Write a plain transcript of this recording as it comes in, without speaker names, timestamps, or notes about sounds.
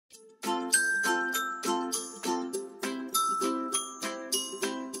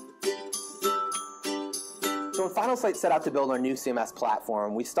Finalsite set out to build our new CMS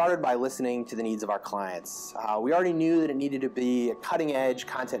platform. We started by listening to the needs of our clients. We already knew that it needed to be a cutting-edge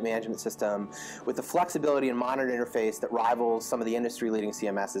content management system with the flexibility and modern interface that rivals some of the industry-leading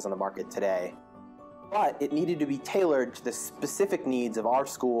CMSs on the market today. But it needed to be tailored to the specific needs of our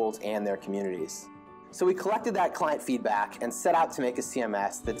schools and their communities. So we collected that client feedback and set out to make a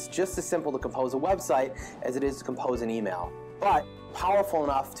CMS that's just as simple to compose a website as it is to compose an email, but powerful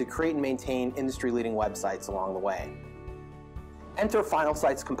enough to create and maintain industry-leading websites along the way. Enter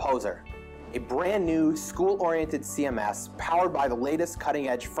Finalsite's Composer, a brand new school-oriented CMS powered by the latest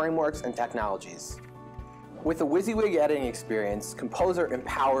cutting-edge frameworks and technologies. With a WYSIWYG editing experience, Composer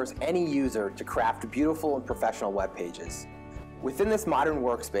empowers any user to craft beautiful and professional web pages. Within this modern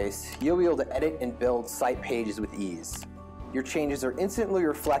workspace, you'll be able to edit and build site pages with ease. Your changes are instantly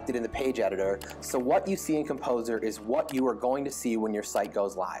reflected in the page editor, so what you see in Composer is what you are going to see when your site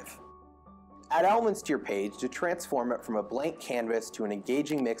goes live. Add elements to your page to transform it from a blank canvas to an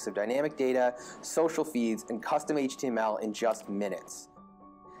engaging mix of dynamic data, social feeds, and custom HTML in just minutes.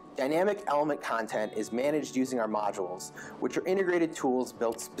 Dynamic element content is managed using our modules, which are integrated tools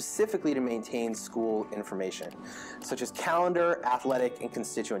built specifically to maintain school information, such as calendar, athletic, and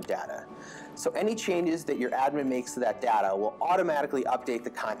constituent data. So any changes that your admin makes to that data will automatically update the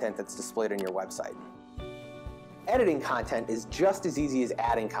content that's displayed on your website. Editing content is just as easy as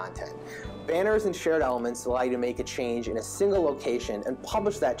adding content. Banners and shared elements allow you to make a change in a single location and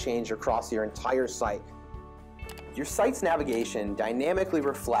publish that change across your entire site. Your site's navigation dynamically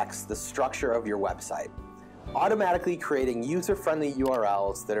reflects the structure of your website, automatically creating user-friendly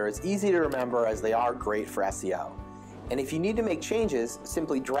URLs that are as easy to remember as they are great for SEO. And if you need to make changes,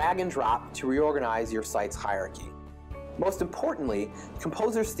 simply drag and drop to reorganize your site's hierarchy. Most importantly,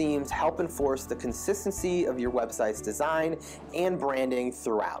 Composer's themes help enforce the consistency of your website's design and branding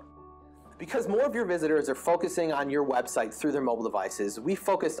throughout. Because more of your visitors are focusing on your website through their mobile devices, we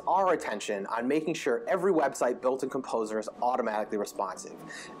focused our attention on making sure every website built in Composer is automatically responsive.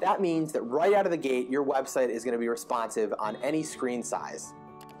 That means that right out of the gate, your website is going to be responsive on any screen size.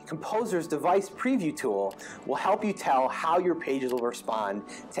 Composer's device preview tool will help you tell how your pages will respond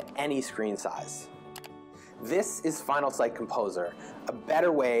to any screen size. This is Finalsite Composer, a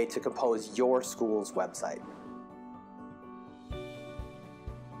better way to compose your school's website.